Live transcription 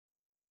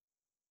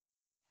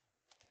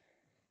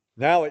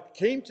Now it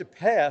came to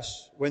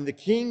pass when the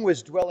king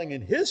was dwelling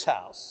in his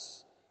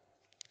house,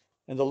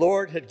 and the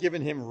Lord had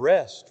given him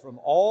rest from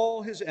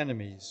all his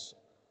enemies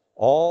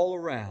all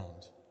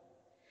around,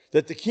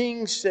 that the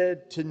king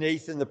said to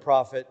Nathan the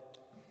prophet,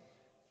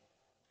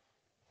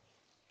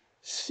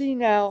 "See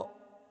now,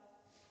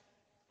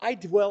 I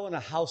dwell in a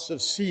house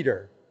of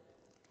cedar,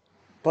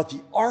 but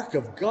the ark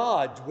of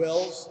God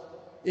dwells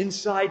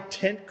inside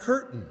tent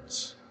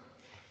curtains."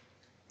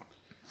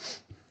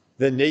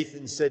 Then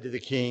Nathan said to the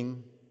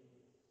king,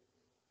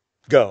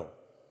 "Go,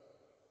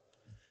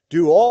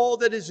 do all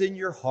that is in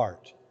your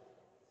heart,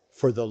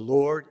 for the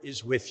Lord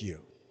is with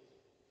you."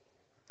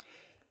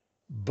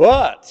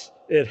 But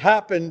it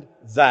happened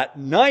that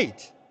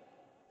night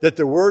that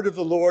the word of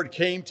the Lord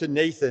came to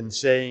Nathan,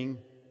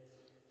 saying,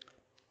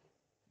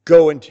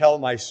 "Go and tell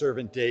my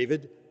servant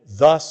David,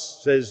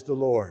 thus says the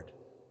Lord,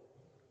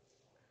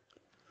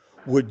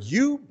 would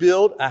you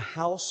build a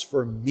house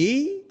for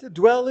me to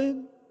dwell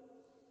in?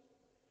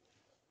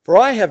 For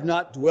I have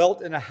not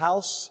dwelt in a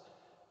house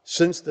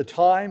since the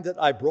time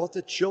that I brought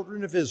the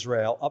children of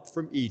Israel up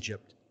from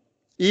Egypt,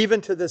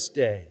 even to this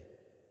day,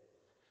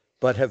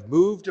 but have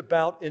moved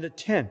about in a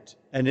tent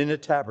and in a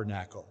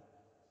tabernacle.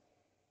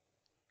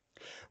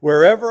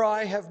 Wherever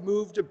I have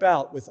moved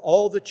about with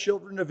all the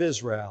children of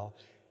Israel,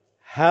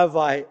 have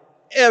I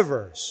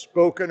ever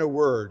spoken a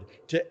word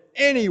to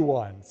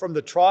anyone from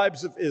the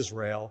tribes of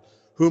Israel,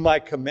 whom I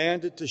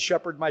commanded to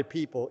shepherd my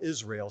people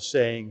Israel,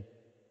 saying,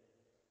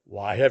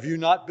 why have you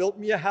not built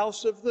me a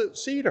house of the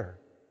cedar?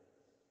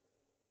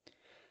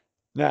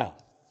 Now,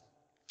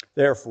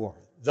 therefore,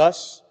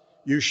 thus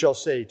you shall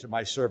say to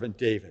my servant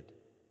David,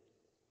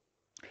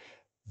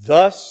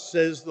 thus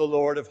says the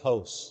Lord of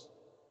hosts,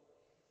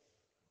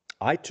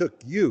 I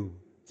took you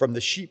from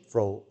the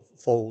sheepfold,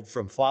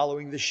 from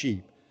following the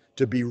sheep,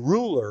 to be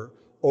ruler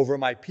over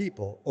my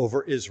people,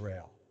 over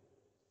Israel.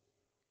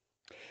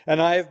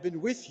 And I have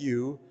been with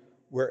you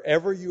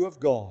wherever you have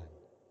gone,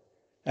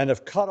 and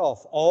have cut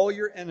off all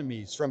your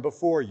enemies from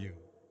before you,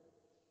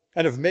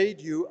 and have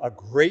made you a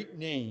great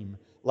name,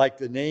 like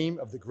the name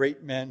of the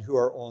great men who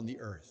are on the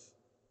earth.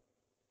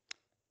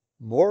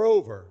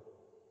 Moreover,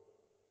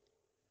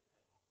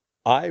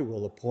 I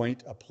will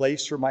appoint a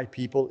place for my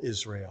people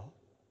Israel,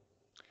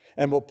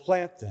 and will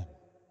plant them,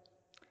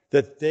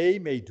 that they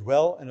may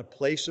dwell in a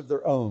place of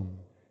their own,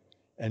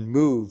 and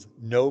move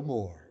no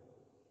more.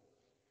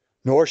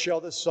 Nor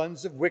shall the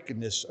sons of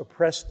wickedness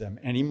oppress them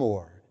any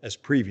more, as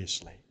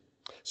previously,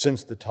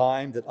 since the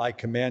time that I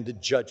commanded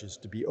judges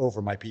to be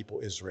over my people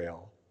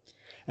Israel,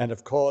 and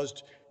have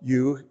caused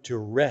you to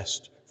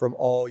rest from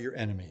all your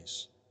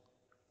enemies.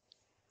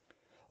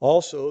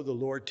 Also, the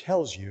Lord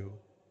tells you,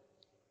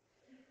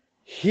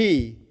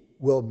 He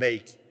will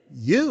make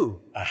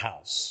you a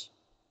house.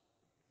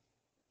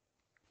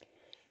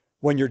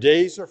 When your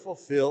days are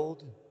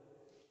fulfilled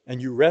and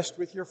you rest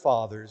with your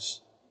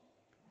fathers,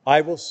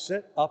 I will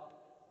set up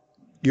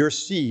your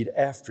seed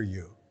after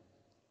you,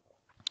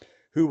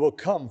 who will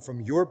come from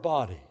your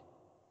body,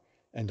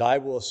 and I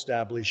will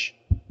establish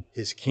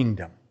his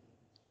kingdom.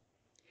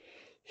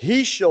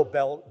 He shall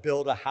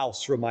build a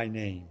house for my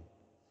name,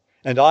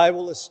 and I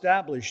will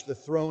establish the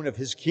throne of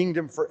his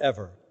kingdom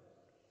forever.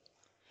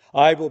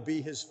 I will be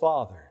his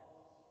father.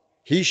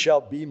 He shall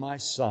be my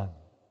son.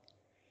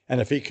 And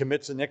if he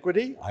commits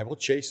iniquity, I will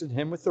chasten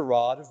him with the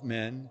rod of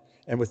men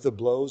and with the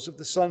blows of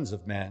the sons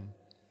of men.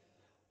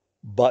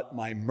 But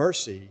my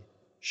mercy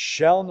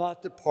shall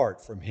not depart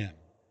from him,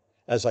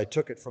 as I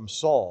took it from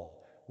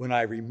Saul, when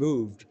I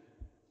removed,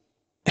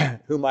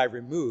 whom I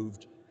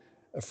removed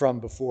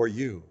from before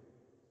you.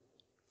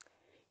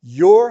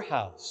 Your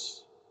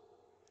house,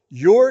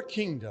 your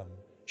kingdom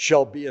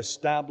shall be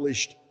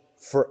established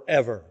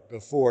forever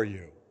before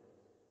you.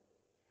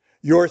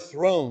 Your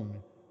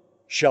throne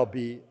shall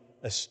be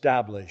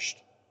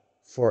established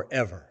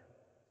forever.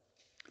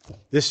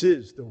 This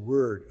is the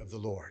word of the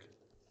Lord.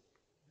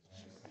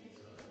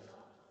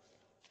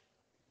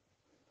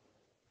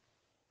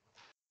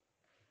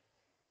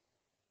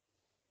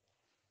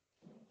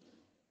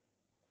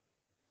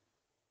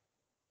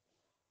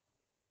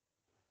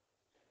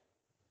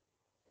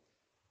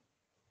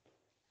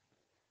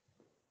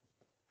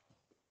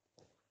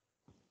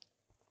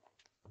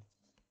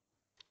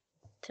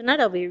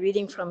 Tonight I'll be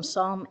reading from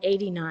Psalm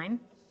 89,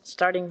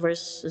 starting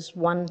verses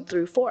 1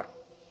 through 4.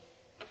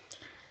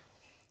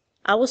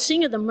 I will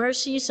sing of the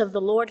mercies of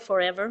the Lord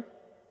forever.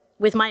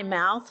 With my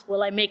mouth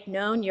will I make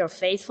known your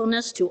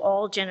faithfulness to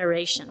all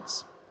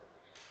generations.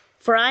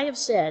 For I have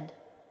said,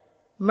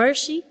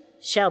 mercy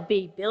shall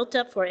be built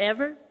up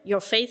forever, your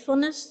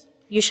faithfulness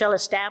you shall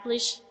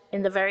establish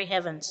in the very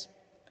heavens.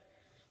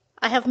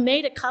 I have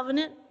made a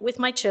covenant with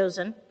my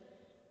chosen.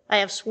 I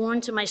have sworn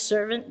to my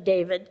servant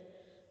David,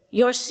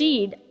 your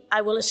seed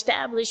I will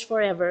establish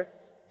forever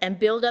and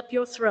build up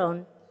your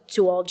throne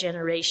to all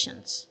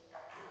generations.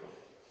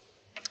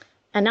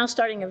 And now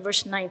starting in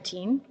verse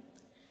 19.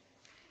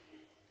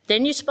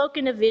 Then you spoke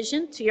in a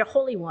vision to your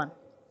Holy One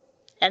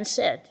and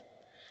said,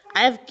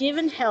 I have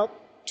given help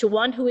to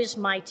one who is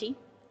mighty.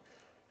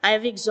 I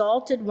have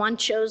exalted one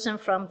chosen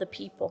from the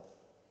people.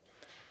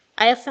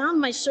 I have found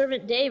my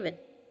servant David.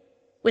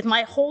 With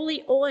my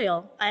holy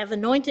oil I have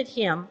anointed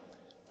him,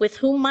 with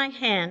whom my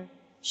hand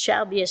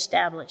shall be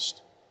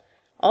established.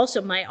 Also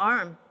my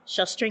arm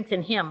shall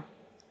strengthen him.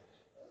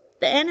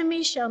 The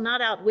enemy shall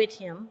not outwit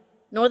him,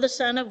 nor the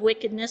son of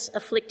wickedness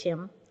afflict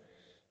him.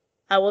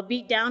 I will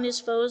beat down his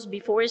foes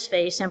before his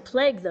face and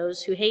plague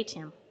those who hate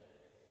him.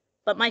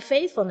 But my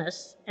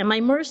faithfulness and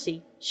my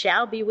mercy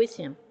shall be with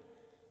him,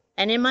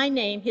 and in my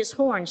name his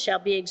horn shall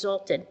be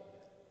exalted.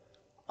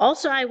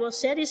 Also I will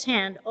set his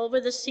hand over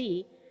the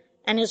sea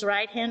and his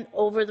right hand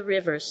over the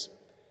rivers.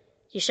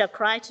 He shall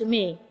cry to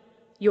me,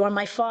 "You are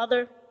my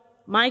Father,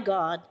 my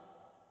God,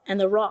 and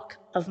the rock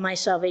of my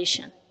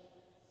salvation."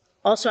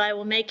 Also I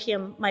will make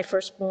him my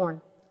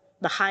firstborn,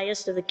 the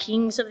highest of the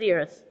kings of the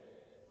earth.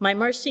 My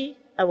mercy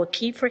I will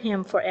keep for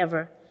him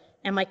forever,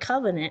 and my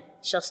covenant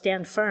shall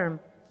stand firm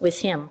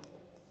with him.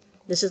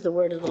 This is the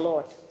word of the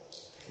Lord.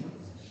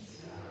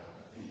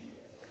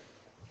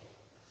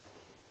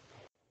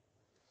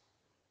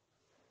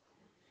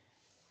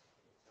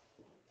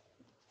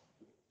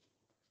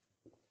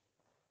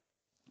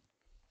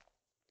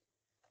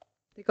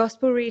 The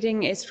Gospel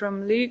reading is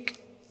from Luke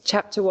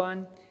chapter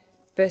 1,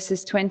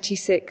 verses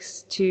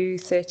 26 to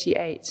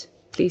 38.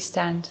 Please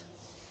stand.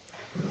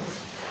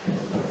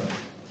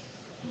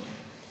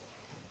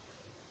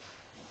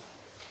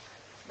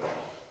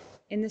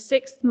 In the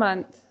 6th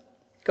month,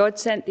 God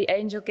sent the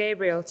angel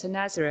Gabriel to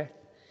Nazareth,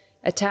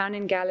 a town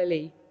in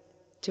Galilee,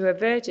 to a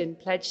virgin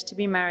pledged to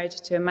be married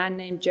to a man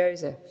named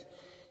Joseph,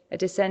 a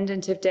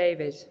descendant of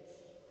David.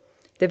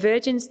 The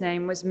virgin's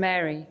name was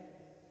Mary.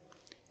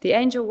 The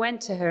angel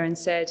went to her and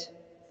said,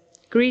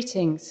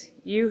 "Greetings,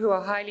 you who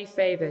are highly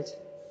favored.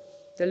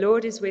 The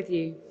Lord is with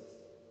you."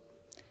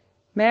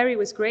 Mary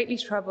was greatly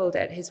troubled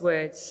at his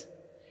words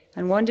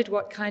and wondered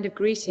what kind of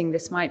greeting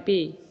this might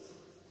be.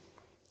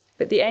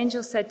 But the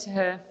angel said to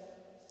her,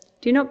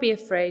 "Do not be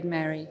afraid,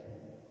 Mary.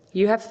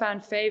 You have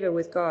found favor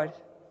with God.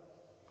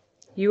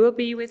 You will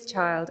be with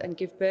child and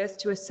give birth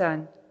to a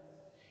son,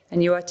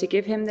 and you are to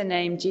give him the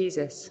name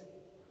Jesus.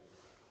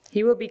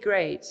 He will be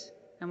great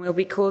and will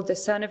be called the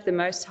Son of the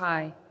Most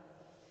High.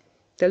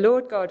 The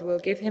Lord God will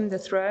give him the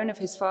throne of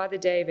his father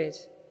David,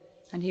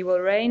 and he will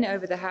reign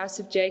over the house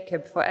of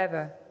Jacob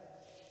forever.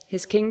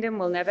 His kingdom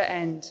will never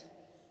end."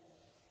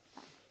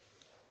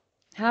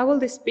 "How will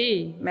this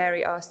be?"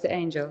 Mary asked the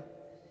angel,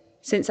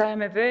 "since I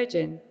am a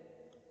virgin?"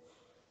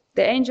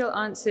 The angel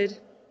answered,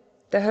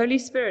 "The Holy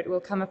Spirit will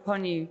come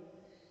upon you,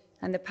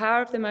 and the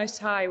power of the Most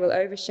High will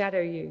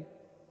overshadow you.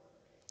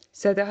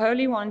 So the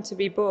Holy One to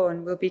be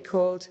born will be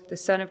called the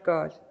Son of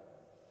God.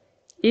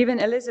 Even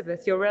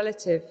Elizabeth, your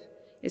relative,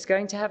 is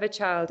going to have a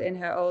child in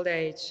her old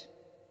age,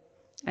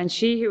 and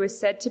she who is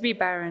said to be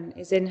barren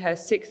is in her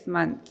 6th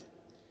month,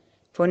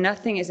 for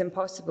nothing is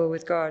impossible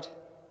with God."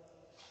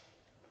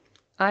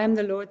 "I am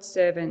the Lord's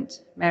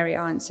servant," Mary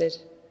answered.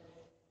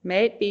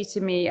 "May it be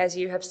to me as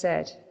you have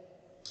said."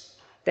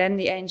 Then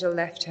the angel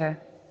left her.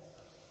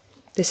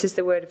 This is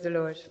the word of the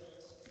Lord.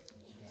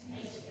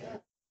 Let's pray.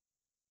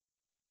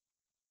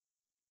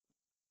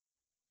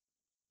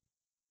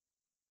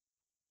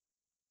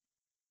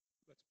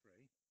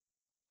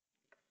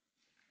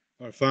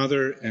 Our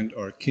Father and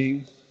our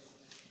King,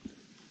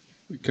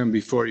 we come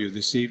before you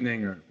this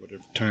evening, or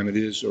whatever time it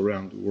is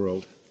around the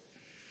world,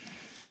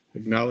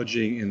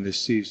 acknowledging in this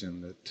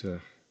season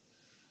that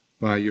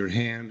by your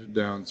hand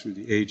down through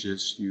the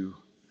ages, you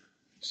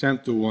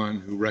sent the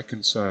one who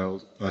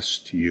reconciled us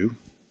to you,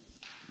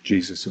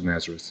 Jesus of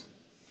Nazareth,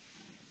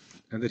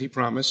 and that he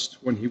promised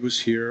when he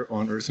was here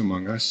on earth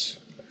among us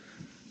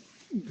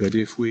that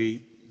if we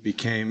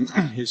became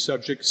his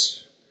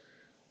subjects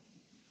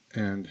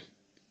and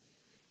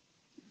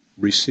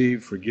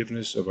received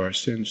forgiveness of our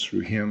sins through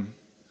him,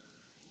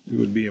 we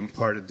would be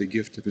imparted the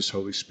gift of his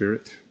Holy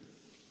Spirit,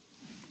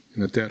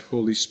 and that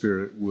Holy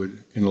Spirit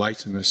would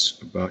enlighten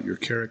us about your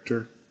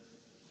character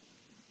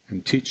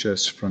and teach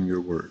us from your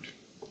word.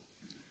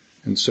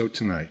 And so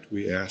tonight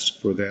we ask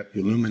for that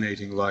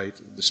illuminating light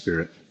of the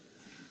Spirit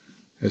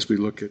as we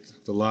look at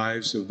the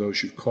lives of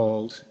those you've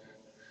called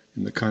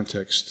in the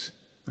context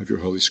of your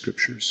Holy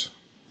Scriptures.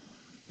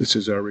 This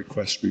is our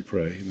request, we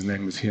pray, in the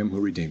name of him who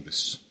redeemed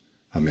us.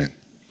 Amen.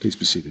 Please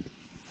be seated.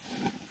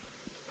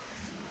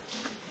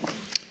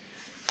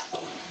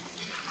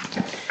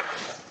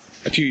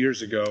 A few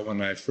years ago,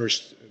 when I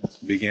first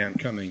began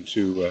coming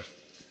to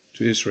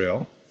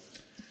Israel,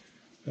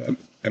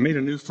 I made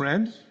a new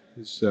friend.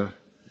 His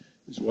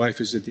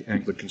wife is at the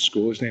Anglican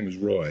school. His name is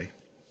Roy.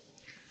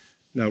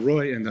 Now,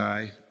 Roy and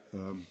I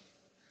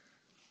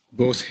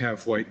both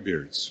have white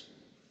beards.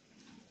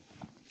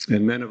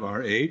 And men of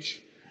our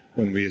age,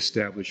 when we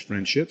establish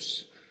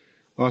friendships,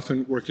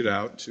 often work it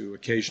out to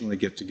occasionally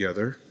get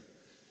together.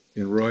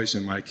 In Roy's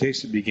and my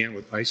case, it began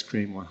with ice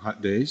cream on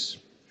hot days.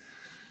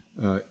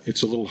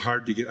 It's a little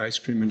hard to get ice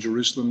cream in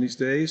Jerusalem these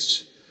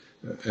days,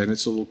 and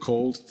it's a little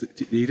cold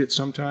to eat it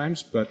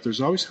sometimes, but there's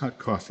always hot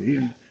coffee.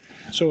 And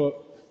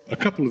so a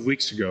couple of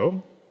weeks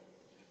ago,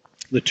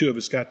 the two of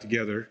us got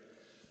together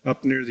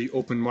up near the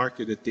open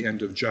market at the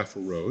end of Jaffa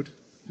Road,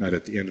 not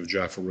at the end of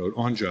Jaffa Road,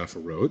 on Jaffa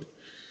Road.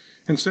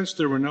 And since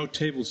there were no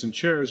tables and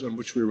chairs on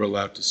which we were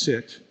allowed to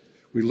sit,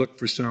 we looked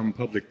for some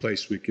public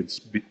place we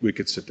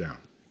could sit down.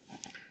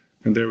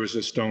 And there was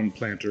a stone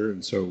planter,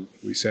 and so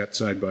we sat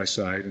side by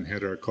side and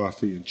had our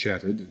coffee and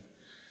chatted.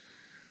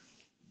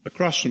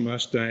 Across from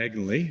us,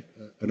 diagonally,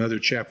 another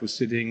chap was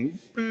sitting,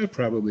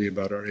 probably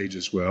about our age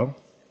as well.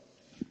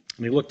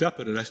 And he looked up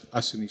at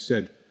us and he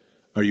said,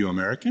 "Are you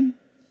American?"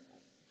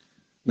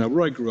 Now,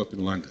 Roy grew up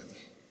in London.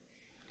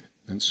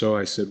 And so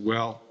I said,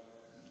 "Well,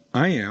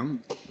 I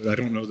am, but I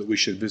don't know that we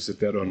should visit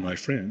that on my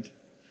friend."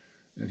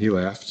 And he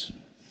laughed.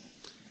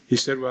 He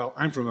said, "Well,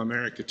 I'm from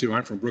America too.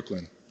 I'm from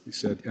Brooklyn." He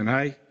said, "And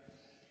I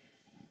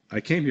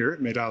came here,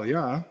 made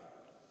Aliyah,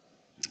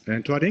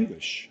 and taught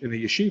English in a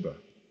yeshiva."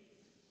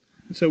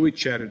 And so we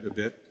chatted a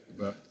bit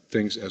about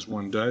things as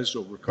one does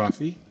over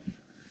coffee.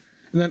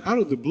 And then out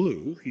of the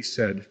blue, he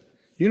said,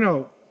 "You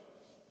know,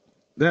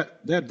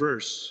 that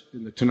verse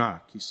in the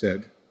Tanakh," he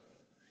said,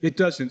 "it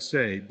doesn't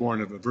say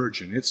born of a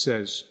virgin. It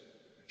says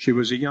she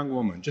was a young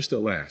woman, just a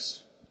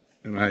lass."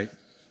 And I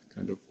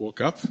kind of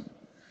woke up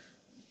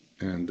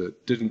and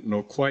didn't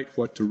know quite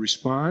what to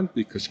respond,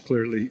 because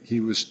clearly he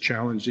was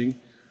challenging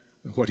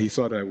what he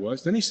thought I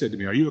was. Then he said to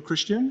me, "Are you a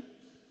Christian?"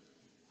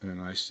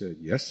 And I said,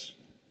 "Yes."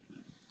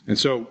 And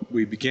so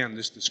we began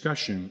this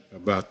discussion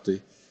about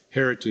the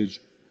heritage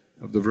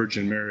of the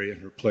Virgin Mary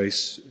and her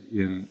place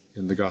in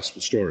the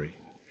gospel story.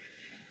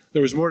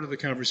 There was more to the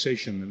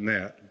conversation than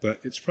that, but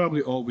it's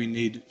probably all we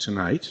need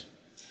tonight,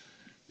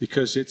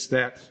 because it's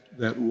that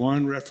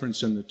one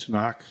reference in the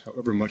Tanakh,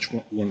 however much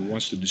one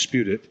wants to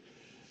dispute it,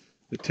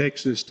 that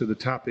takes us to the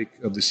topic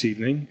of this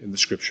evening in the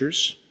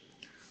Scriptures,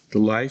 the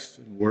life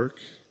and work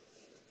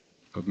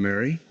of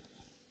Mary.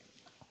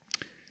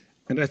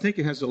 And I think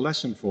it has a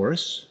lesson for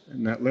us,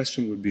 and that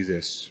lesson would be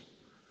this: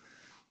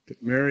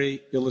 that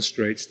Mary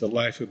illustrates the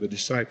life of a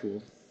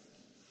disciple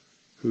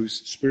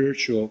whose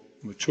spiritual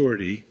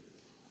maturity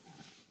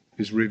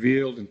is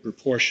revealed in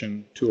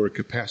proportion to her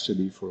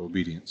capacity for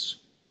obedience.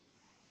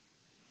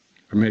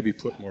 Or maybe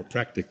put more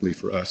practically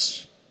for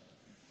us,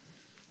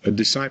 a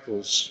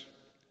disciple's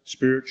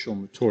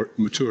spiritual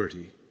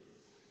maturity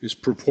is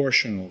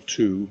proportional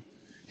to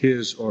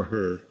his or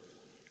her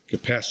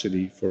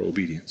capacity for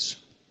obedience.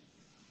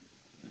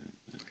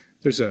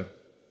 There's the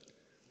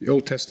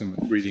Old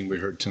Testament reading we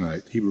heard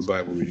tonight, Hebrew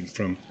Bible reading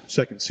from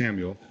 2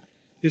 Samuel,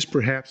 is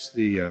perhaps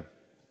the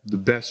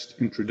best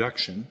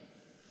introduction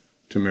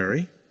to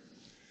Mary,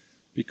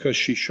 because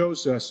she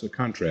shows us a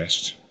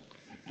contrast,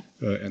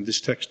 and this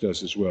text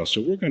does as well.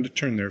 So we're going to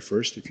turn there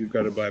first, if you've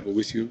got a Bible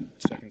with you,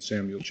 2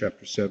 Samuel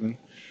chapter 7,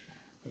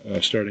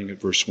 starting at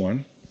verse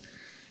 1.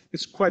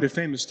 It's quite a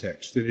famous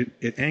text.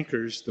 It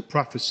anchors the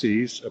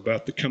prophecies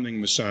about the coming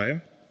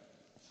Messiah,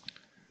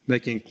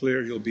 making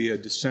clear he'll be a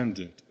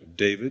descendant of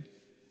David.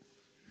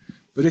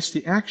 But it's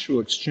the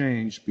actual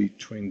exchange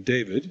between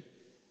David,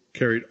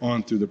 carried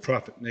on through the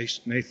prophet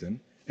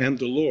Nathan, and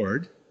the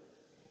Lord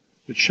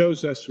that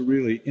shows us a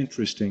really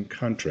interesting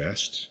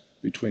contrast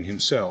between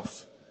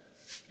himself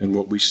and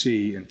what we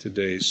see in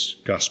today's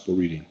gospel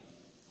reading.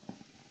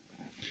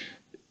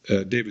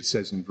 David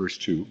says in verse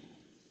 2,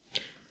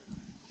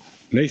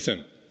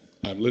 "Nathan,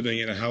 I'm living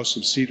in a house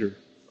of cedar,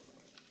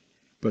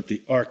 but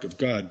the ark of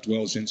God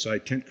dwells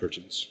inside tent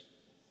curtains."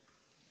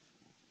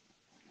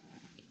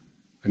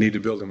 I need to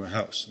build him a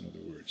house, in other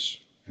words.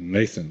 And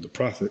Nathan, the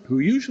prophet, who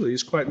usually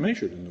is quite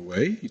measured in the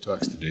way he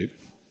talks to David,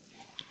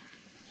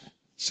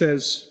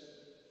 says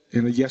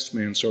in a yes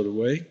man sort of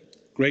way,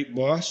 "Great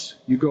boss,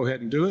 you go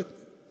ahead and do it."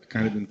 A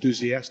kind of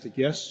enthusiastic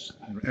yes,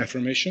 and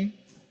affirmation.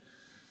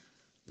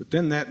 But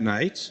then that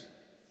night,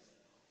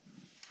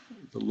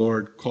 the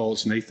Lord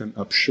calls Nathan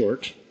up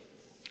short,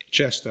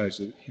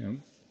 chastises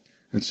him,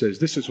 and says,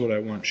 "This is what I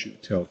want you to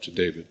tell to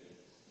David."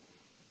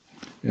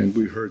 And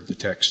we heard the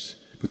text,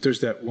 but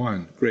there's that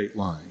one great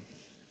line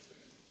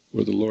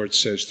where the Lord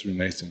says through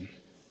Nathan,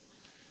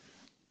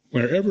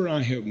 "Wherever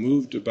I have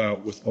moved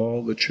about with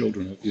all the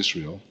children of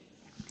Israel,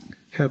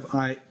 have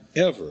I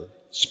ever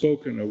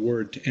spoken a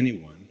word to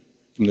anyone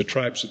from the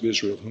tribes of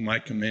Israel whom I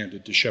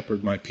commanded to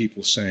shepherd my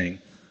people, saying,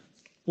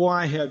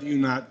 'Why have you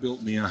not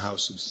built me a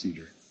house of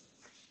cedar?'"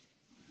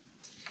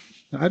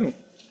 Now,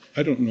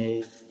 I don't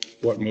know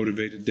what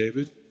motivated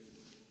David,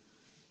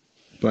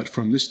 but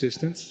from this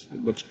distance,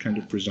 it looks kind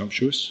of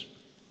presumptuous,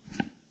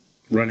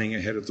 running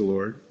ahead of the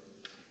Lord,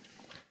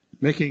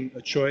 making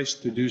a choice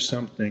to do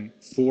something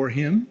for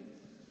him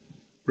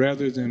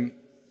rather than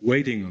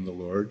waiting on the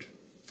Lord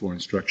for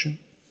instruction.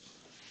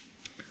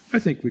 I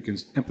think we can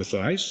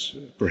empathize.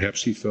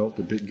 Perhaps he felt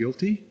a bit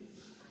guilty,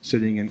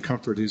 sitting in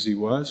comfort as he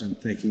was and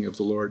thinking of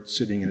the Lord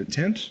sitting in a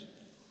tent,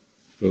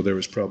 though there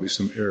was probably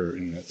some error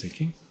in that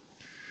thinking.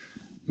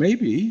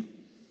 Maybe,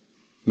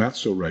 not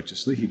so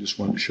righteously, he just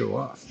wanted to show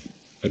off.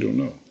 I don't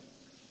know.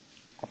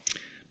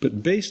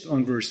 But based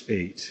on verse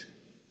 8,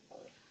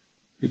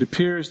 it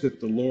appears that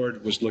the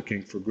Lord was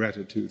looking for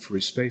gratitude for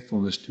his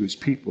faithfulness to his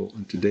people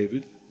and to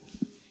David,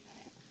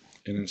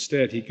 and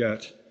instead he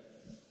got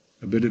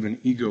a bit of an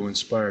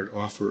ego-inspired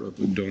offer of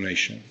a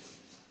donation.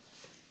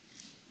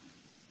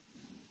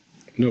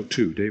 Note,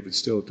 too, David's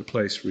still at the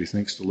place where he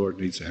thinks the Lord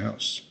needs a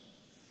house.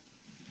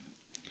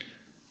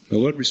 The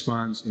Lord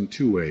responds in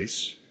two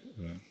ways.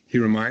 He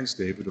reminds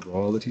David of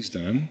all that he's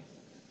done,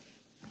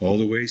 all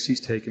the ways he's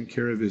taken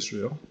care of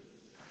Israel.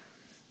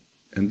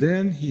 And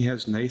then he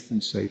has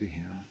Nathan say to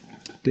him,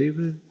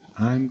 David,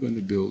 I'm going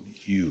to build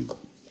you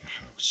a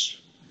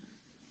house.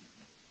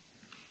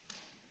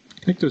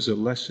 I think there's a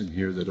lesson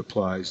here that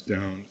applies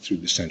down through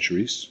the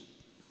centuries.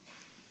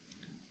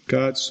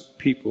 God's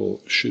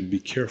people should be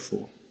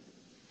careful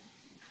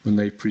when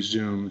they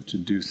presume to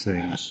do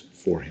things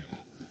for him.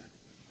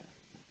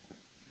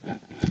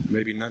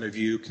 Maybe none of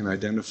you can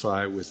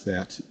identify with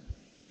that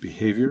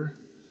behavior.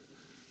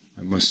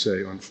 I must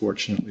say,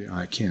 unfortunately,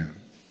 I can.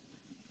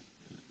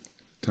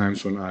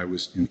 Times when I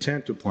was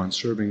intent upon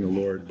serving the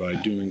Lord by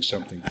doing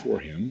something for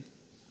him,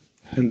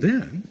 and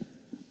then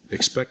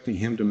expecting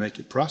him to make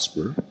it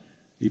prosper,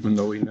 even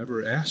though he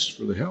never asked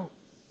for the help.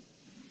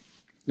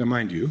 Now,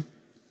 mind you,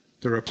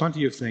 there are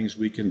plenty of things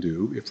we can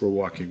do if we're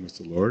walking with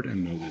the Lord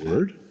and know the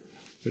Word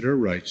that are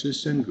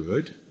righteous and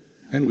good,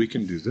 and we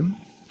can do them,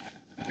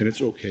 and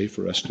it's okay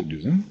for us to do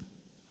them,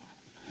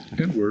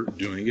 and we're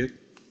doing it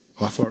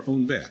off our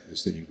own bat,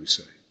 as the English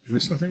say. And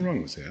there's nothing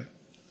wrong with that.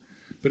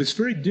 But it's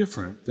very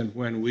different than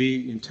when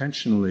we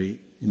intentionally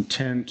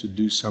intend to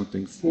do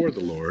something for the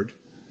Lord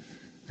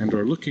and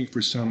are looking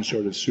for some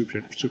sort of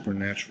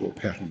supernatural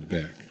pat on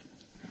the back.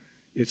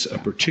 It's a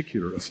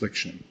particular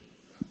affliction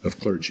of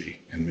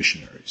clergy and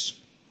missionaries.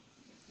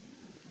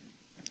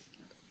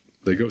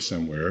 They go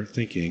somewhere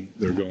thinking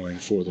they're going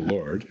for the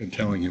Lord and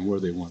telling him where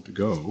they want to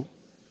go.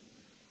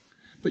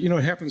 But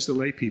it happens to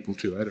lay people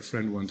too. I had a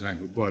friend one time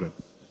who bought a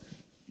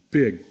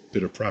big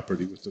bit of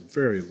property with a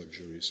very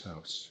luxurious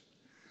house.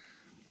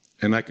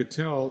 And I could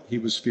tell he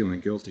was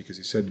feeling guilty because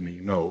he said to me,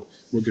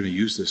 we're going to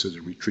use this as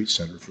a retreat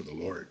center for the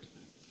Lord.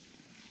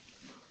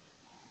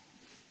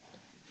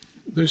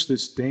 There's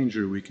this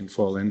danger we can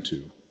fall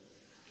into.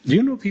 Do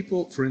you know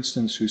people, for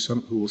instance, who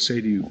will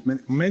say to you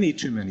many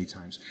too many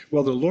times,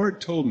 well, the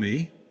Lord told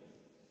me,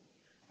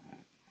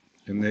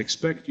 and they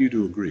expect you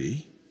to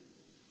agree.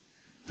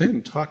 They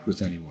hadn't talked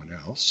with anyone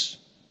else.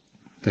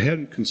 They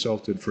hadn't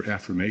consulted for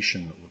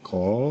affirmation of a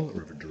call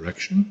or of a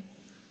direction.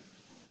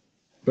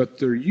 But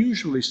they're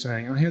usually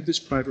saying, I had this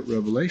private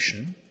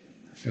revelation,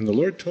 and the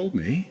Lord told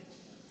me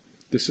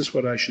this is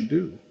what I should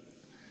do.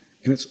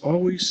 And it's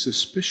always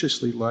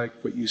suspiciously like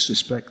what you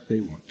suspect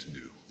they want to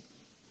do.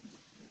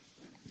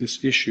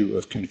 This issue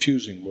of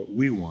confusing what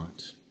we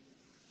want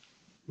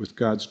with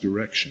God's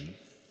direction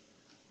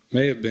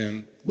may have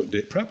been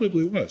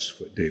probably was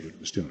what David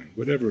was doing,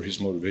 whatever his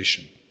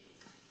motivation.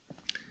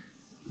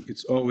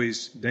 It's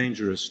always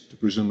dangerous to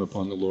presume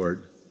upon the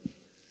Lord,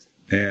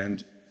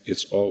 and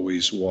it's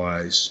always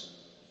wise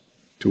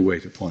to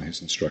wait upon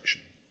his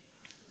instruction.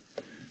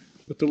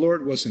 But the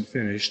Lord wasn't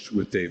finished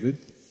with David.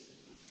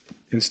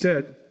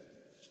 Instead,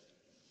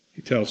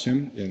 he tells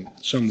him in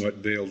somewhat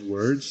veiled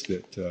words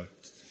that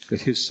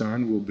his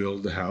son will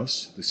build the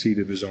house. The seed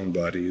of his own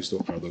body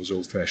are those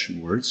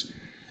old-fashioned words.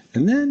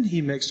 And then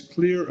he makes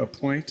clear a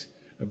point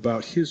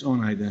about his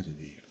own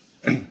identity.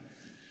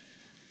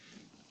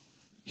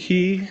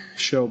 He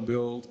shall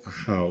build a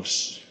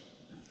house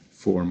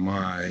for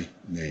my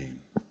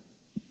name.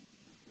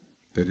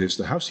 That is,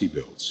 the house he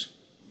builds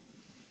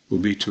will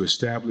be to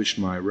establish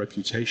my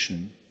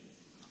reputation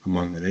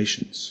among the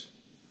nations.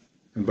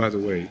 And by the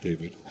way,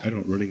 David, I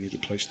don't really need a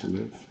place to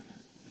live.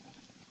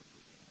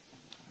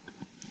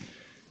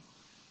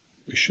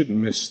 We shouldn't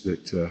miss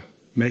that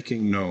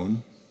making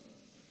known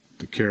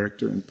the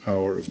character and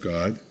power of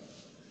God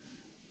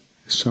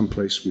is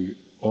someplace we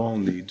all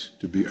need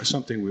to be, or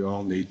something we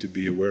all need to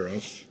be aware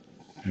of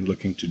and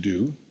looking to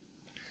do.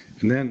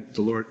 And then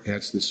the Lord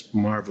adds this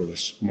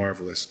marvelous,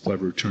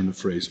 clever turn of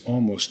phrase,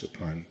 almost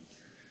upon.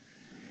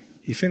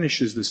 He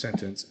finishes the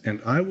sentence,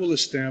 and I will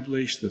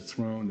establish the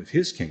throne of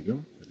his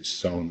kingdom, that is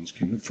Solomon's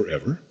kingdom,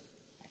 forever.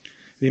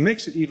 And he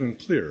makes it even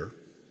clearer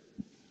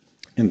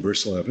in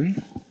verse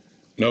 11.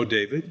 No,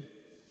 David,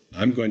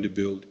 I'm going to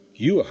build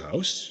you a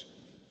house,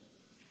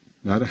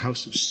 not a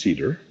house of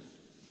cedar,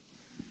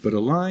 but a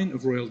line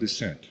of royal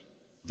descent,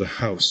 the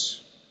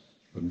house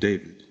of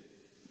David.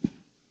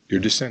 Your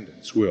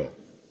descendants will.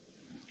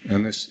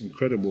 And this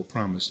incredible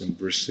promise in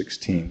verse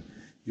 16,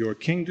 your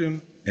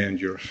kingdom and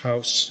your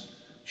house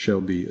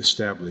shall be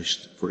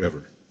established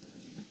forever.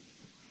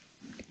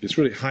 It's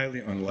really highly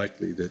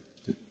unlikely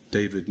that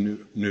David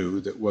knew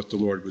that what the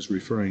Lord was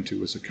referring to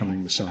was a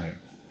coming Messiah.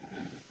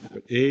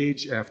 But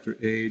age after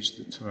age,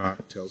 the Torah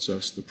tells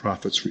us, the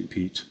prophets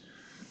repeat,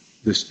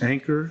 this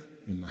anchor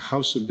in the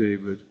house of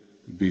David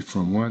would be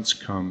from whence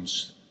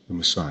comes the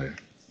Messiah.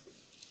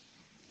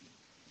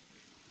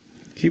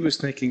 He was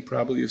thinking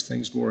probably of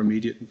things more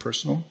immediate and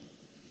personal,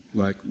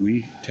 like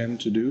we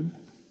tend to do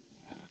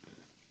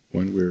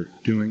when we're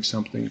doing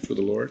something for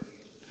the Lord.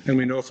 And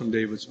we know from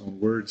David's own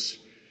words,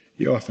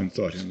 he often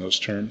thought in those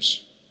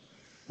terms.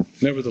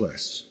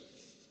 Nevertheless,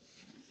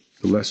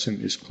 the lesson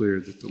is clear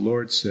that the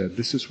Lord said,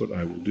 this is what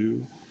I will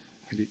do.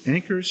 And it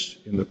anchors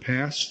in the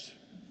past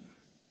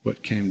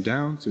what came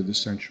down through the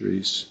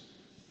centuries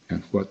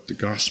and what the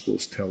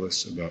Gospels tell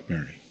us about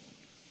Mary.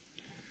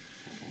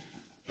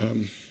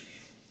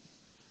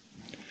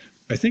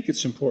 I think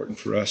it's important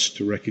for us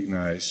to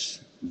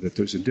recognize that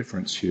there's a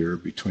difference here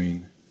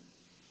between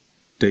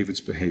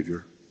David's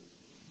behavior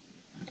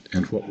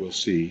and what we'll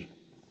see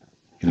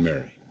in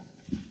Mary.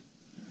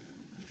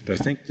 And I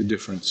think the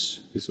difference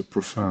is a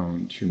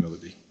profound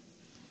humility.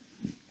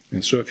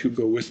 And so if you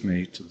go with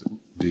me to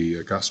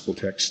the gospel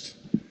text,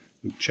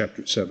 Luke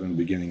chapter 7,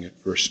 beginning at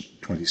verse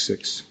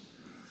 26,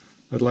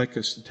 I'd like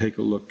us to take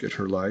a look at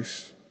her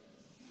life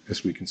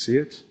as we can see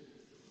it,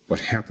 what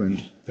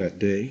happened that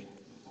day,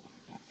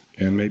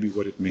 and maybe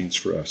what it means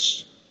for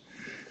us.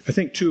 I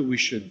think, too, we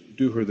should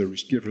give her the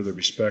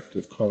respect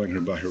of calling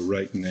her by her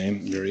right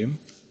name, Miriam.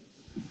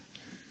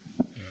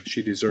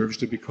 She deserves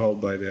to be called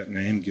by that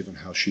name, given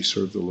how she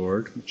served the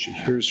Lord. She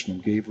hears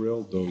from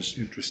Gabriel those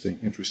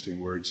interesting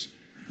words,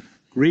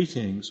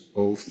 "Greetings,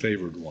 O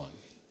favored one."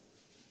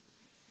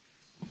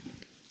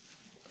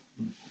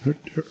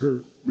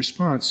 Her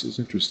response is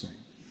interesting.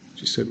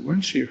 She said,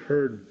 when she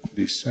heard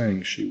these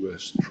sayings, she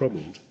was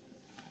troubled,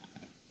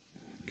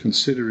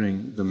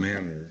 considering the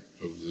manner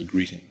of the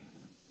greeting.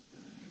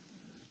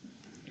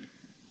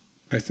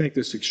 I think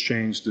this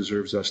exchange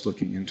deserves us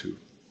looking into.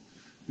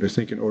 I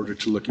think in order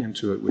to look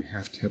into it, we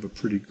have to have a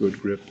pretty good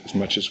grip, as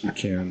much as we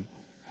can,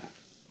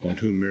 on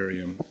who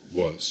Miriam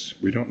was.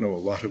 We don't know a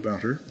lot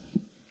about her.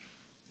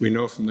 We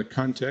know from the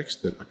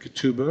context that a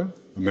ketubah,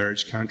 a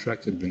marriage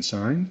contract, had been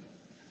signed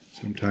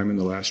sometime in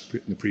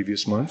the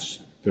previous months.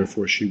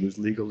 Therefore, she was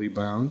legally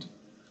bound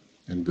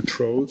and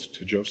betrothed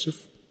to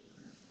Joseph.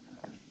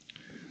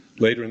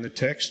 Later in the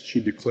text,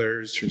 she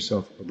declares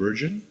herself a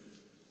virgin.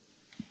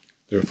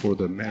 Therefore,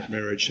 the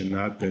marriage had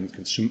not been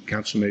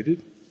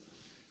consummated,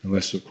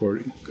 unless, of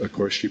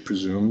course, she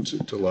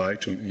presumed to lie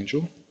to an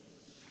angel.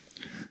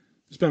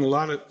 There's been a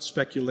lot of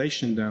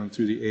speculation down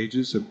through the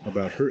ages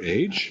about her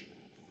age.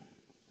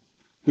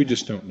 We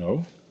just don't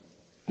know.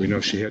 We know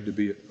she had to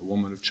be a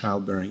woman of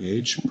childbearing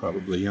age,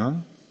 probably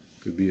young.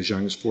 Could be as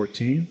young as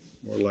 14,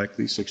 more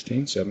likely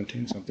 16,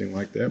 17, something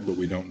like that, but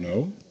we don't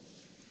know.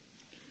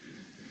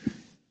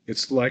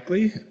 It's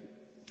likely,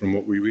 from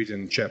what we read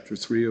in chapter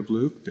 3 of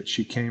Luke, that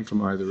she came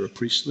from either a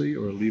priestly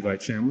or a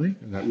Levite family,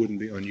 and that wouldn't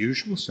be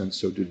unusual, since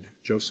so did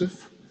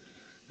Joseph.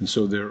 And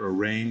so their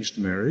arranged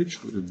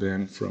marriage would have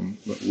been from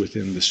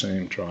within the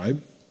same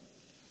tribe.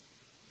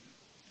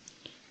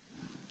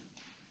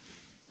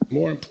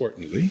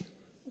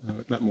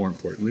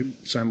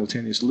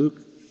 Simultaneously,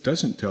 Luke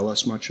doesn't tell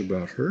us much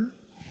about her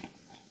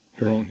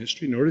own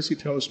history, nor does he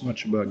tell us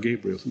much about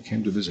Gabriel, who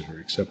came to visit her,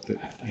 except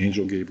that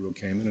angel Gabriel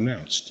came and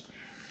announced.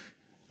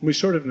 We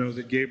sort of know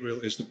that Gabriel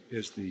is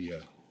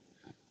the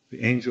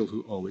angel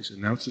who always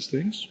announces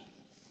things.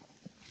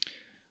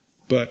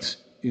 But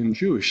in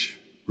Jewish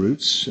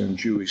roots and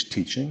Jewish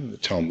teaching, the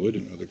Talmud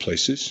and other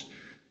places,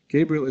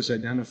 Gabriel is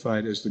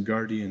identified as the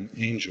guardian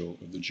angel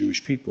of the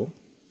Jewish people,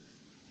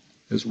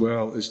 as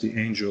well as the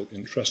angel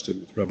entrusted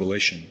with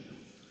revelation.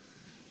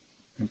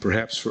 And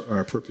perhaps for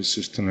our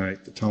purposes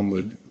tonight, the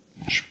Talmud,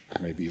 which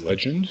may be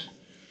legend,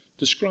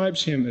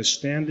 describes him as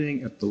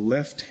standing at the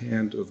left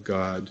hand of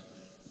God,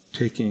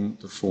 taking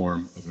the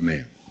form of a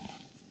man.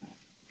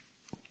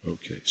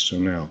 Okay, so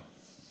now,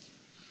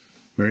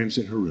 Miriam's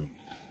in her room.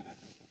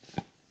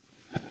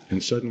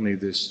 And suddenly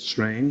this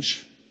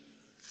strange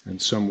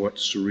and somewhat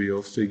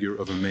surreal figure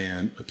of a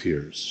man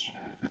appears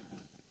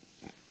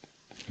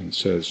and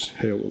says,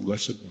 "Hail, O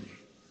blessed one."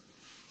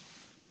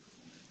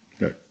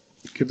 Now,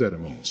 give that a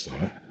moment's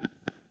thought.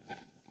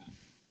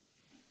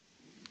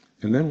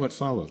 And then what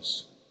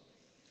follows,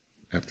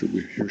 after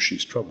we hear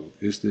she's troubled,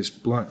 is this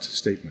blunt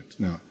statement.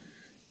 Now,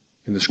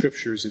 in the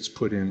scriptures, it's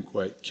put in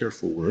quite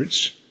careful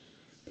words,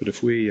 but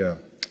if we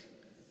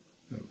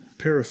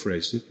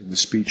paraphrase it in the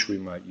speech we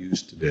might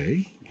use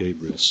today,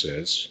 Gabriel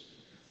says,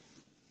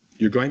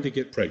 "You're going to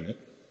get pregnant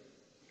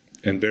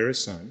and bear a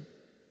son,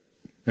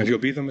 and he'll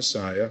be the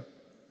Messiah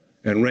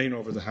and reign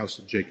over the house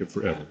of Jacob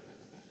forever."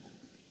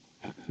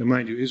 Now,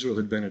 mind you, Israel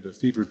had been at a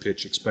fever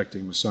pitch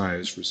expecting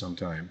messiahs for some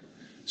time.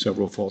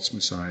 Several false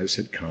messiahs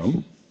had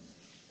come.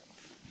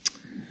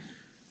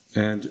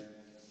 And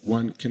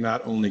one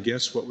cannot only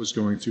guess what was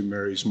going through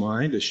Mary's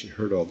mind as she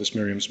heard all this,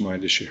 Miriam's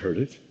mind as she heard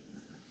it,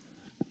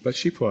 but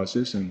she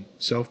pauses and,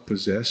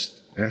 self-possessed,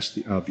 asks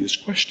the obvious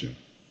question.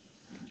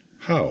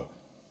 How?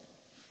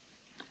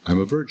 I'm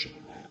a virgin.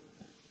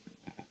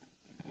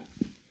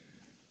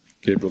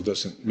 Gabriel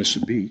doesn't miss a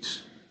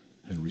beat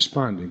in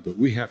responding, but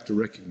we have to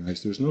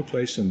recognize there's no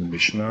place in the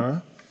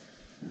Mishnah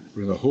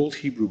or in the whole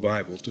Hebrew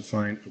Bible to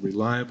find a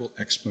reliable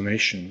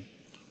explanation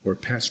or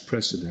past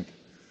precedent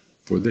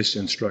for this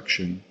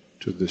instruction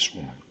to this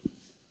woman.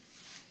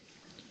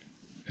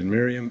 And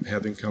Miriam,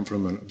 having come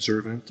from an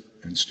observant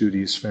and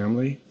studious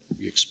family,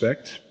 we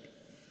expect,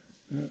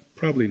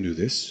 probably knew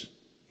this,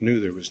 knew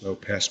there was no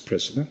past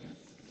precedent.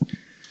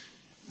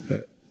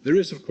 There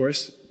is, of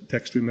course, the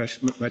text we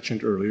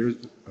mentioned earlier,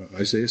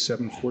 Isaiah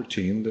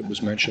 7:14, that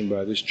was mentioned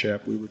by this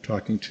chap we were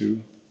talking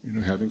to,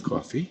 having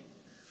coffee.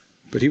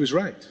 But he was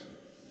right.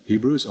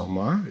 Hebrew is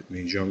Alma, it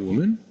means young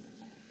woman.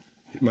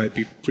 It might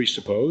be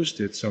presupposed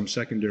at some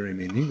secondary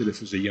meaning that if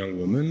it was a young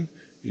woman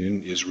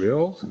in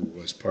Israel who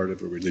was part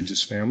of a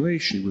religious family,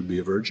 she would be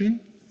a virgin.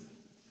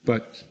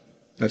 But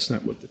that's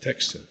not what the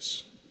text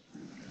says.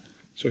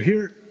 So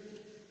here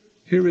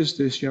is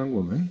this young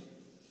woman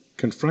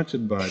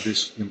confronted by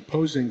this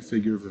imposing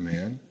figure of a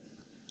man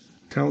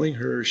telling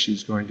her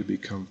she's going to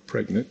become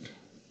pregnant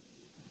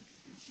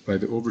by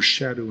the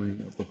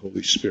overshadowing of the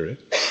Holy Spirit.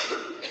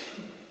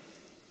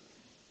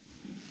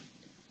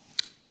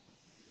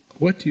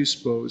 What do you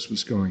suppose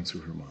was going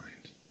through her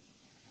mind?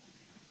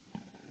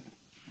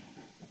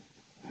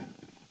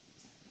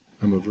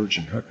 I'm a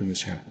virgin. How can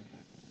this happen?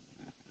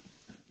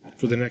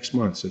 For the next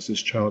months, as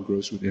this child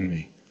grows within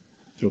me,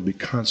 there will be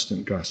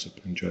constant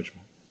gossip and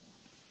judgment.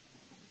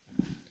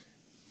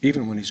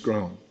 Even when he's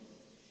grown,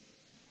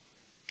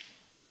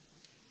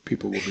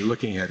 people will be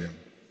looking at him.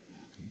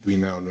 We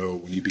now know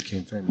when he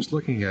became famous,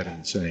 looking at him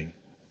and saying,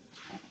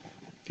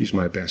 he's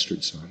my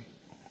bastard son.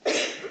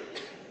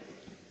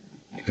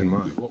 And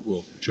what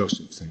will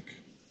Joseph think?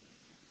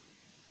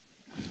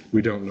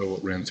 We don't know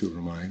what ran through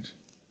her mind,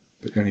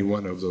 but any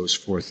one of those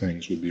four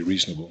things would be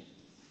reasonable.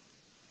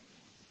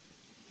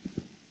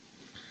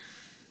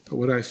 But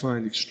what I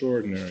find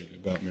extraordinary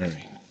about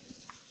Mary,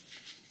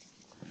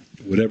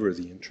 whatever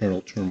the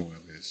internal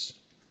turmoil is,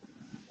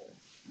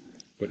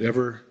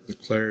 whatever the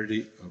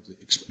clarity of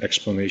the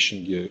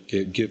explanation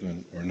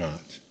given or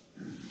not,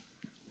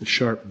 the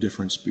sharp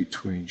difference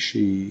between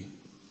she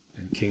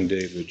and King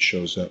David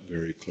shows up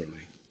very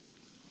clearly.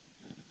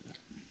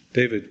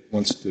 David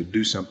wants to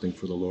do something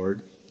for the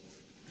Lord.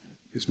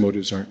 His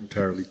motives aren't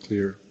entirely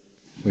clear.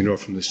 We know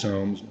from the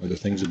Psalms, other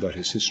things about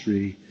his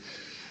history,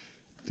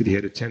 that he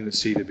had a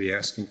tendency to be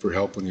asking for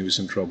help when he was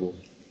in trouble.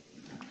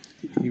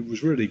 He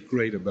was really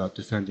great about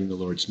defending the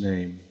Lord's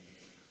name,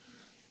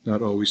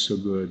 not always so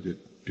good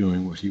at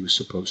doing what he was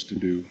supposed to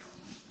do.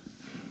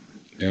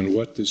 And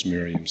what does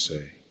Miriam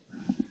say?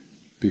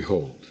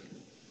 Behold,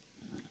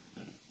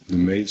 the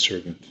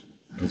maidservant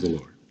of the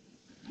Lord.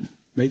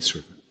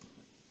 Maidservant.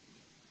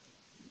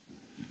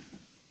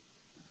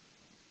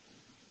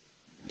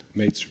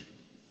 Maidservant.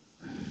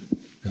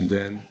 And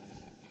then,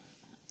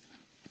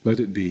 let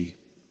it be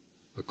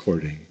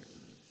according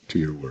to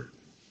your word.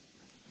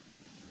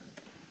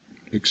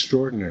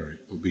 Extraordinary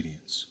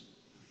obedience.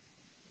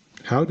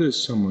 How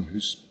does someone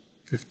who's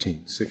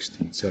 15,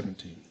 16,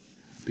 17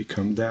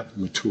 become that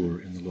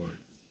mature in the Lord?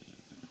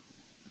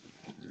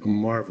 A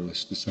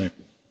marvelous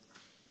disciple.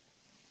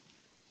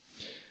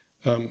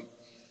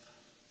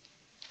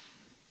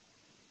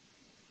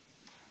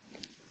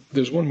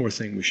 There's one more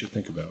thing we should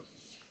think about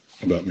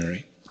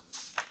Mary,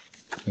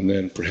 and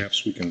then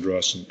perhaps we can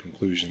draw some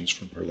conclusions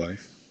from her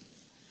life.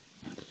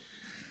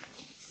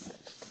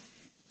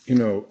 You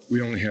know,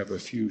 we only have a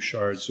few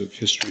shards of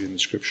history in the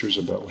scriptures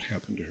about what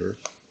happened to her.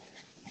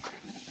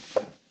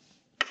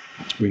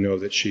 We know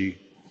that she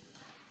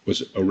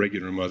was a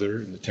regular mother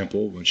in the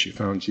temple when she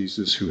found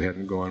Jesus, who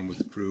hadn't gone with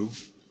the crew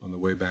on the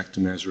way back to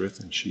Nazareth,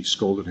 and she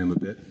scolded him a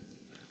bit,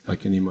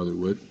 like any mother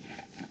would.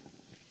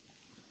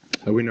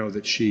 We know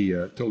that she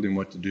told him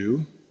what to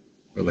do,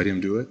 or let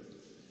him do it,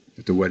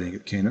 at the wedding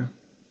at Cana.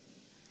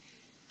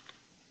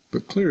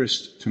 But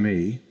clearest to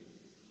me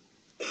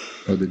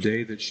are the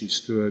day that she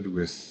stood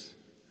with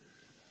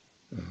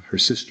her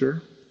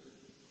sister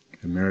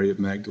and Mary of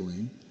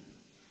Magdalene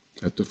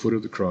at the foot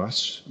of the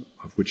cross,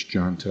 of which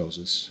John tells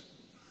us.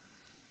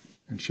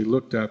 And she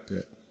looked up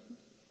at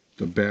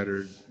the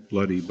battered,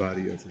 bloody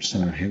body of her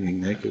son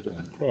hanging naked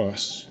on the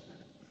cross.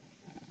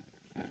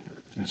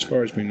 And as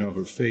far as we know,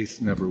 her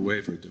faith never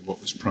wavered that what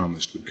was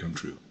promised would come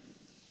true.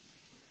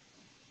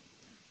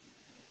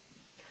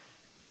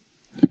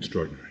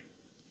 Extraordinary.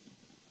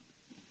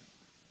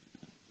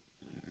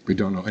 We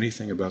don't know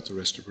anything about the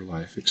rest of her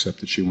life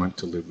except that she went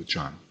to live with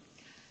John.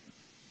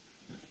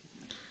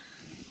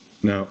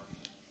 Now,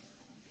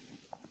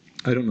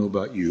 I don't know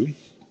about you.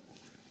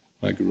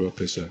 I grew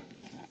up as an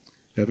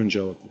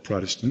evangelical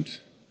Protestant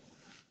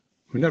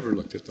who never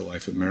looked at the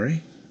life of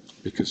Mary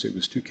because it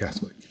was too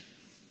Catholic.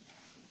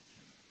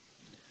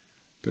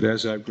 But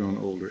as I've grown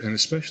older, and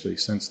especially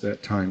since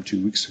that time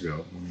 2 weeks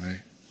ago when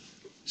I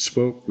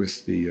spoke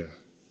with the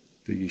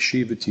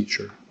yeshiva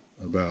teacher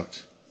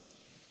about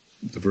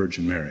the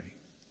Virgin Mary,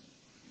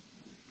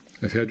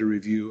 I've had to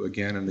review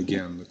again and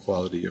again the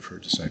quality of her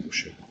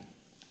discipleship.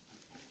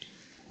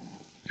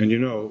 And you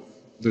know,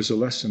 there's a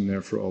lesson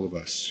there for all of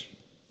us.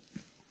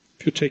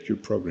 If you take your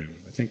program,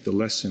 I think the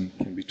lesson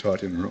can be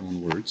taught in her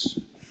own words.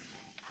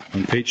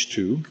 On page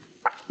 2,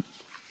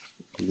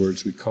 the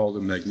words we call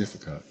the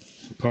Magnificat,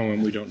 a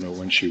poem we don't know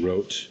when she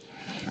wrote,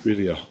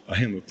 really a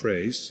hymn of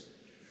praise,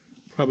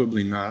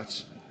 probably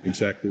not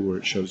exactly where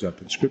it shows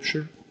up in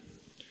Scripture,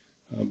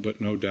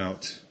 but no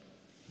doubt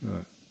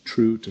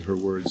true to her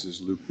words as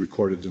Luke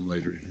recorded them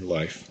later in her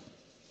life.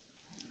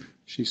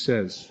 She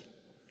says,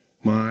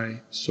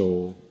 "My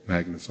soul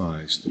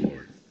magnifies the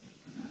Lord."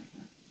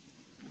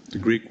 The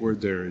Greek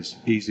word there is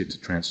easy to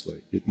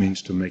translate. It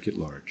means to make it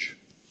large.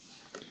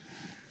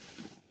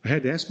 I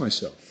had to ask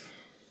myself,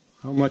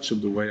 how much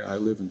of the way I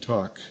live and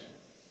talk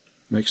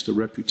makes the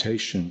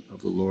reputation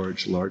of the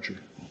Lord larger.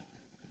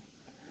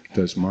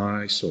 Does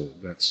my soul,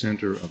 that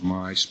center of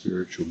my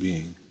spiritual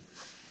being,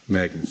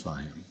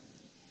 magnify him?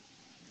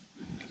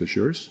 Does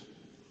yours?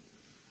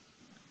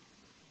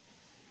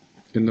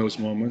 In those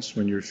moments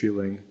when you're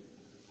feeling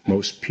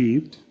most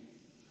peeved,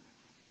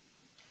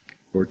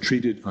 or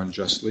treated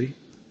unjustly,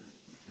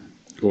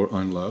 or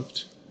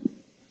unloved,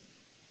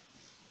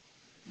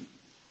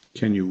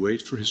 can you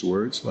wait for his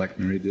words like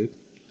Mary did?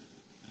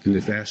 And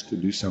if asked to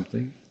do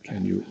something,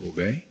 can you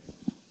obey?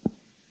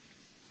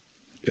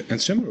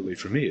 And similarly,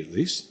 for me at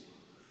least,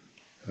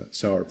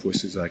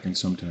 sourpuss as I can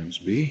sometimes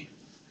be,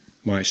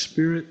 my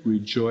spirit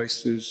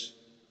rejoices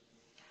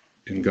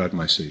in God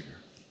my Savior.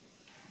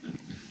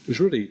 There's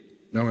really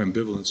no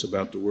ambivalence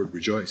about the word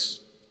rejoice.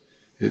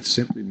 It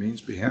simply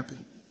means be happy.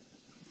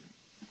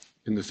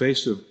 In the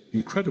face of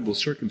incredible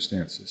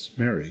circumstances,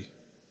 Mary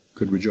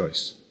could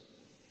rejoice.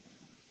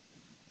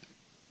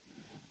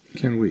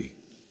 Can we?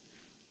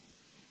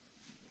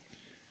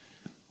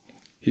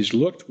 He's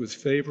looked with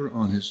favor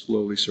on his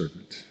lowly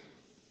servant.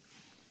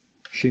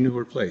 She knew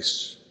her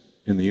place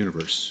in the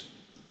universe,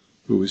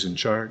 who was in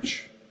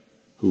charge,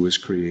 who was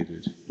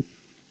created,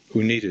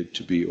 who needed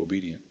to be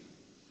obedient.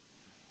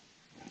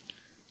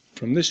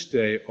 From this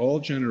day, all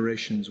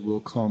generations will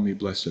call me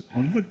blessed.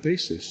 On what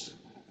basis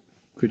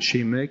could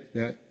she make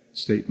that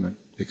statement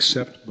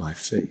except by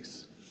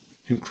faith?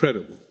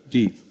 Incredible,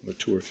 deep,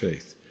 mature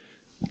faith.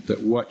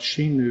 That what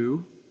she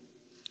knew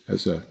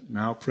as a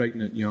now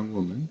pregnant young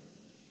woman,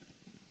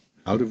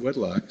 out of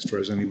wedlock as far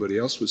as anybody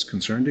else was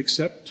concerned,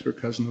 except her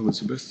cousin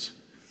Elizabeth,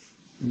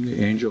 whom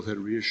the angel had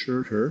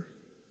reassured her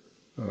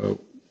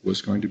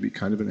was going to be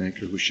kind of an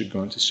anchor who she'd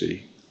gone to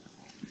sea.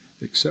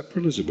 Except for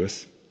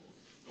Elizabeth,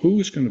 who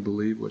was going to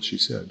believe what she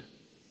said?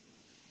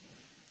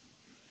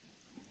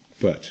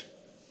 But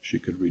she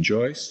could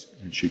rejoice,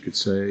 and she could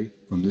say,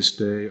 from this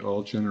day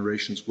all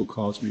generations will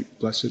call me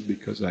blessed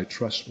because I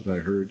trust what I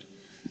heard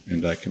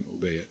and I can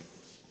obey it.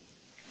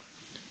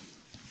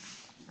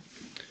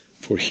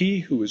 For he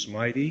who is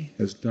mighty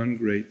has done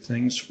great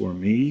things for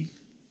me,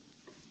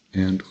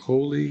 and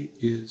holy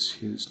is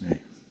his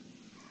name.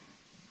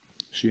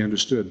 She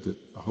understood that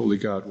a holy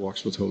God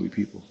walks with holy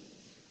people.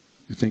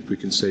 I think we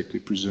can safely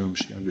presume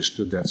she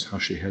understood that's how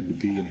she had to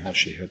be and how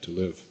she had to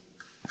live.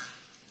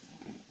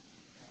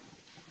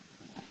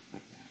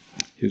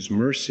 His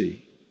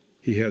mercy,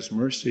 he has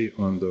mercy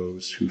on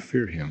those who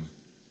fear him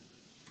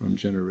from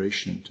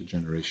generation to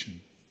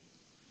generation.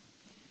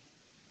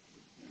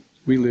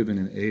 We live in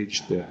an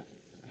age that,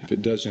 if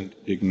it doesn't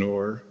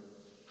ignore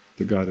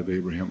the God of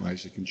Abraham,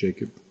 Isaac, and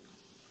Jacob,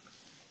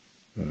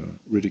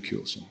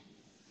 ridicules him.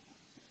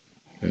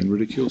 And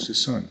ridicules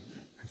his son,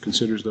 and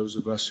considers those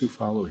of us who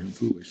follow him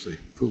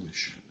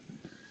foolish.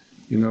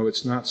 You know,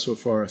 it's not so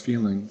far a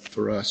feeling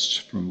for us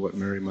from what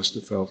Mary must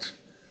have felt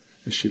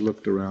as she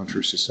looked around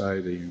her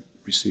society and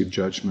received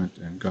judgment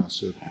and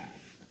gossip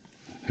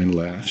and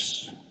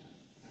laughs.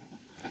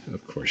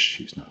 Of course,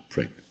 she's not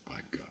pregnant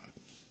by God.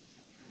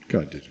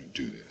 God didn't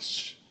do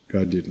this.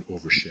 God didn't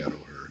overshadow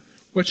her.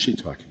 What's she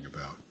talking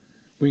about?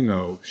 We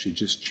know she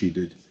just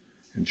cheated,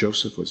 and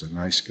Joseph was a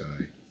nice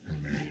guy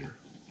and married her.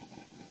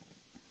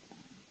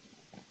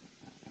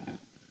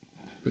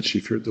 But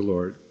she feared the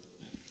Lord.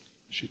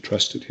 She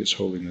trusted his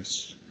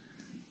holiness.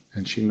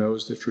 And she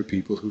knows that for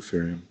people who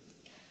fear him,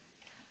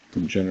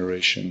 from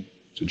generation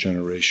to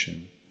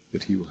generation,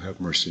 that he will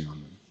have mercy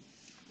on them.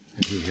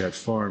 And he had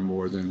far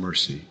more than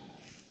mercy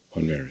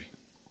on Mary.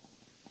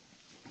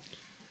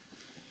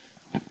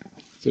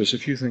 There's a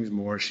few things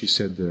more she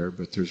said there,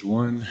 but there's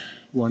one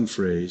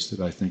phrase that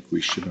I think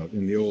we should note.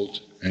 In the old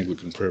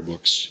Anglican prayer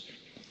books,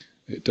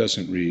 it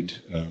doesn't read,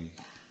 I'm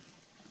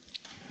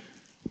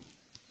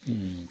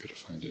going to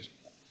find it.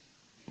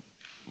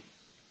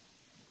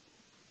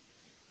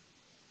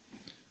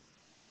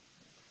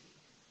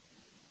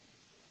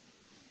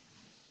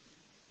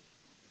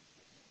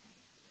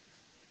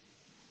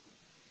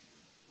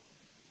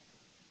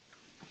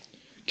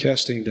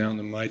 Casting down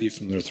the mighty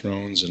from their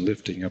thrones and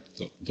lifting up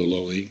the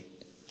lowly.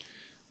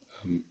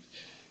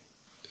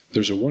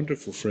 There's a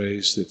wonderful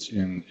phrase that's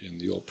in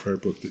the old prayer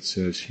book that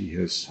says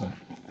he's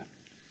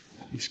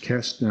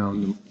cast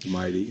down the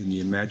mighty in the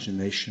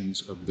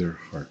imaginations of their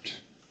heart.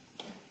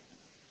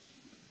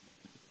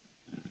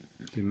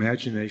 The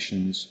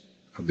imaginations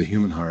of the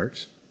human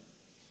heart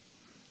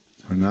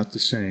are not the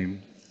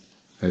same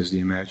as the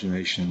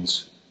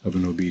imaginations of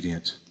an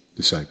obedient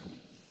disciple.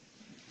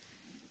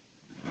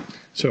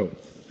 So,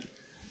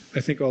 I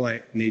think all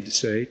I need to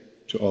say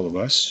to all of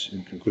us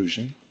in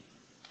conclusion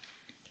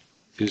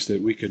is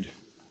that we could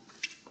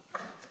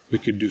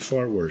do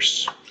far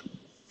worse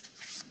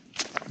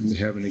than to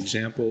have an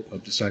example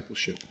of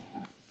discipleship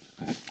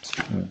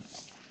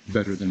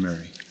better than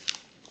Mary.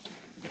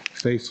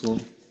 Faithful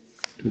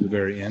to the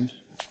very end,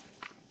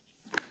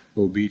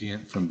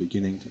 obedient from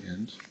beginning to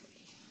end,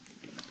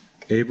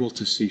 able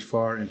to see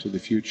far into the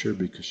future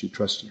because she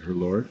trusted her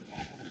Lord,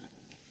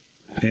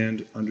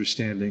 and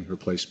understanding her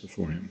place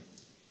before him.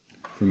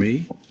 For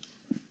me,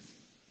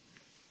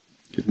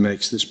 it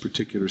makes this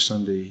particular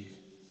Sunday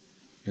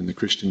in the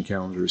Christian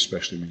calendar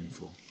especially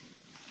meaningful.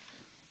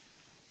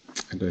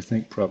 And I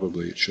think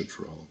probably it should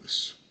for all of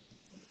us.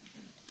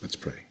 Let's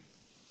pray.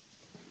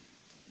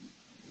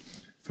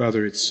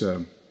 Father, it's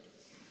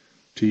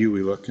to you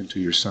we look, and to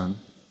your Son.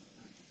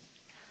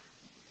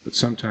 But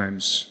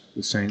sometimes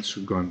the saints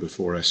who've gone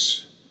before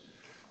us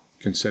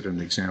can set an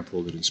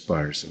example that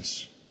inspires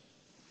us.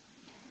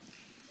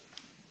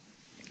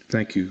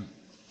 Thank you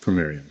for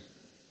Miriam.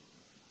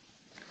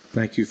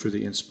 Thank you for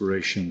the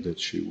inspiration that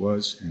she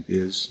was and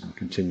is and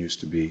continues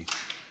to be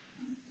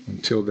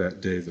until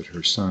that day that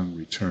her Son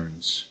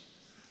returns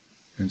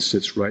and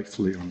sits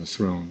rightfully on the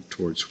throne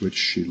towards which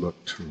she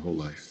looked her whole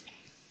life.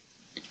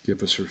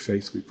 Give us her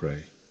faith, we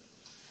pray.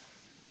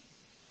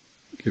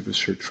 Give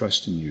us her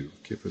trust in you.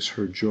 Give us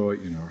her joy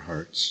in our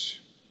hearts.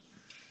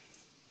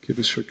 Give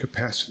us her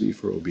capacity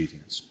for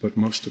obedience. But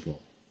most of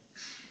all,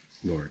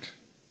 Lord,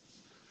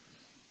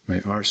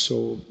 may our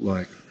soul,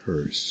 like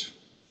hers,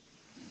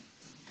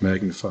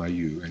 magnify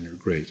you and your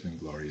great and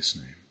glorious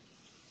name.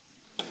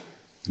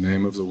 The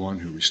name of the one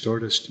who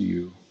restored us to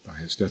you by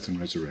his death and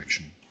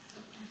resurrection,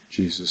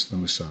 Jesus the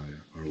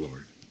Messiah, our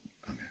Lord.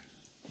 Amen.